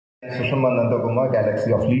Nandaguma,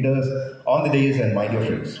 galaxy of leaders, on the days and my dear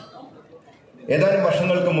friends. ഏതാനും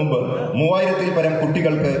വർഷങ്ങൾക്ക് മുമ്പ് 3000-ൽ പരം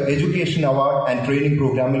കുട്ടികൾക്ക് എഡ്യൂക്കേഷൻ അവാർഡ് ആൻഡ് ട്രെയിനിങ്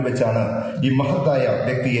പ്രോഗ്രാമിൽ വെച്ചാണ് ഈ മഹത്തായ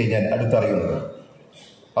വ്യക്തിയെ ഞാൻ അടുത്തറിയുന്നത്.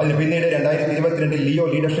 അതിന് പിന്നീട് 2022-ൽ ലിയോ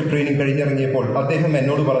ലീഡർഷിപ്പ് ട്രെയിനിങ് കഴിഞ്ഞിറങ്ങിയപ്പോൾ അദ്ദേഹം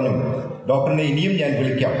എന്നോട് പറഞ്ഞു, ഡോക്ടറിനെ ഇനിയും ഞാൻ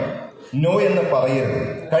വിളിക്കാം, നോ എന്ന് പറയരുത്.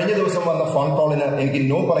 കഴിഞ്ഞ ദിവസം വന്ന ഫോൺ കോളിന് എനിക്ക്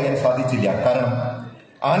നോ പറയാൻ സാധിച്ചില്ല. കാരണം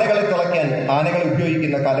ആനകളെ തിളയ്ക്കാൻ ആനകൾ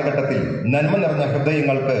ഉപയോഗിക്കുന്ന കാലഘട്ടത്തിൽ നന്മ നിറഞ്ഞ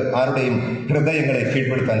ഹൃദയങ്ങൾക്ക് ആരുടെയും ഹൃദയങ്ങളെ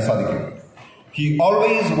കീഴ്പ്പെടുത്താൻ സാധിക്കും. He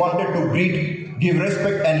always wanted to give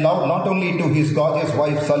respect and love not only to his gorgeous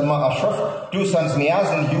wife Lion Ashraf, 2 sons Niaz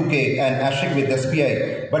in UK and Ashik with SPI,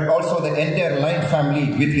 but also the entire Lion family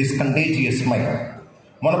with his contagious smile.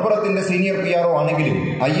 മണപ്പുറത്തിന്റെ senior PRO ആണെങ്കിലും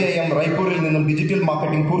IIM റൈപ്പൂരിൽ നിന്നും digital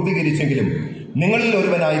marketing പൂർത്തീകരിച്ചെങ്കിലും നിങ്ങളിൽ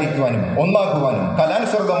ഒരുവനായിരിക്കുവാനും ഒന്നാക്കുവാനും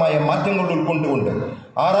കലാനുസൃതമായ മാറ്റങ്ങൾ ഉൾക്കൊണ്ടുകൊണ്ട്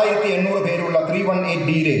 6800 പേരുള്ള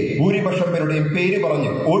 318Dയിലെ ഭൂരിപക്ഷം പേരുടെയും പേര് പറഞ്ഞ്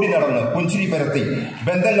ഓടി നടന്ന് പുഞ്ചിരി പരത്തി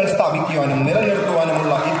ബന്ധങ്ങൾ സ്ഥാപിക്കുവാനും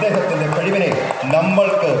നിലനിർത്തുവാനുമുള്ള ഇദ്ദേഹത്തിന്റെ കഴിവിനെ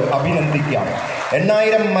നമ്മൾക്ക് അഭിനന്ദിക്കാം.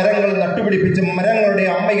 8000 മരങ്ങൾ നട്ടുപിടിപ്പിച്ച് മരങ്ങളുടെ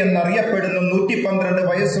അമ്മയെന്നറിയപ്പെടുന്ന 112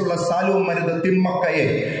 വയസ്സുള്ള സാലു മരുത് തിമ്മക്കയെ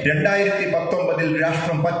 2019-ൽ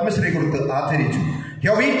രാഷ്ട്രം പത്മശ്രീ കൊടുത്ത് ആദരിച്ചു.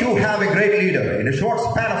 Here we too have a great leader. In a short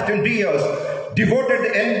span of 20 years, devoted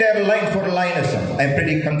the entire life for Lionism. I'm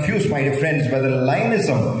pretty confused, my dear friends, whether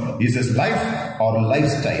Lionism is his life or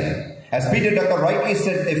lifestyle. As Peter Tucker rightly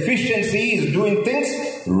said, efficiency is doing things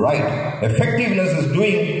right. Effectiveness is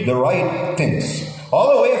doing the right things. All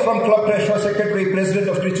the way from Club Treasurer, Secretary, President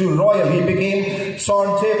of Trichy Royal, he became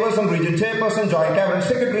Sworn Chairperson, Region Chairperson, Joint Cabinet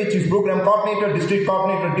Secretary, Chief Program Coordinator, District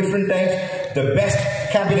Coordinator at different times, the best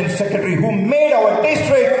Cabinet Secretary who made our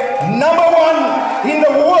district #1 in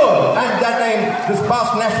the world. At that time, this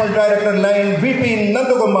past National Director Lion VP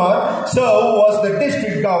Nandakumar, so was the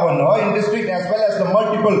district governor in district as well as the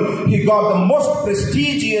multiple. He got the most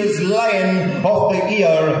prestigious Lion of the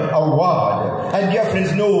Year award. And dear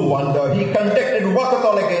friends, no wonder he conducted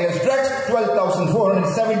walkathon against drugs,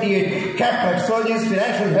 12,478 cataract surgeries,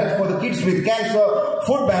 financial help for the kids with cancer,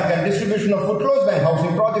 food bank and distribution of food, clothes bank,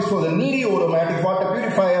 housing projects for the needy, automatic water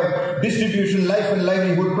purifier distribution, life and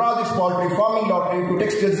livelihood projects, poultry farming, lottery to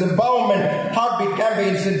textiles empowerment, heartbeat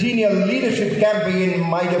campaign, centennial leadership campaign.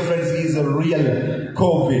 My dear friends, he is a real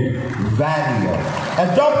COVID warrior.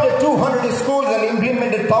 Adopted 200 schools and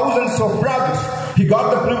implemented thousands of projects. He got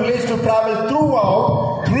the privilege to travel throughout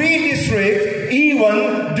 3 districts, even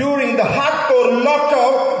during the hardcore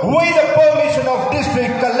lockdown, with the permission of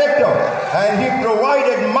district collector. And he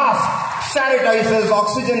provided masks, sanitizers,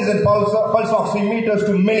 oxygens and pulse oximeters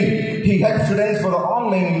to many. He helped students for the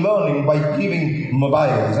online learning by giving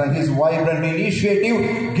mobiles. And his vibrant initiative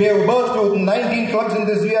gave birth to 19 clubs in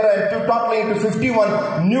this year and totaling to 51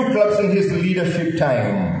 new clubs in his leadership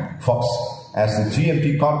time. Fox, as the GMT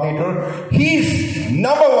coordinator, he is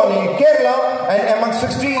 #1 in Kerala, and among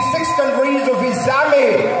 66 countries of his SAME,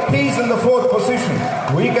 he is in the 4th position.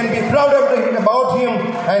 We can be proud about him,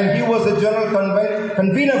 and he was the general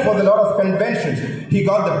convener for a lot of conventions. He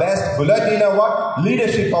got the best Bulletin Award,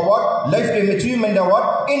 Leadership Award, Lifetime Achievement Award,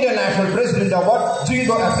 International President Award,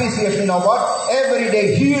 Jingo Appreciation Award, Everyday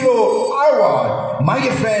Hero Award. My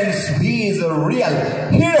dear friends, he is a real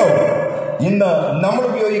hero. ഇന്ന് നമ്മൾ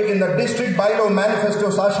ഉപയോഗിക്കുന്ന district bylaw manifesto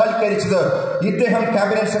സാക്ഷാത്കരിച്ചത് ഇദ്ദേഹം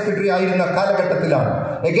cabinet secretary ആയിരുന്ന കാലഘട്ടത്തിലാണ്.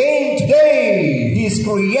 Again today he is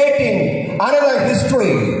creating another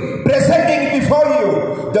history, presenting before you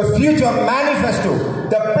the future manifesto,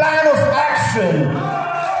 the plan of action.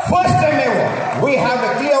 First time ever we have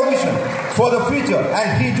a clear vision for the future, and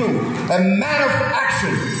he too, a man of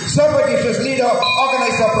action, servantitious leader,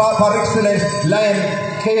 organizer par excellence, Lion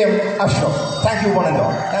Ashraf. Thank you one and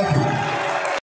all. Thank you.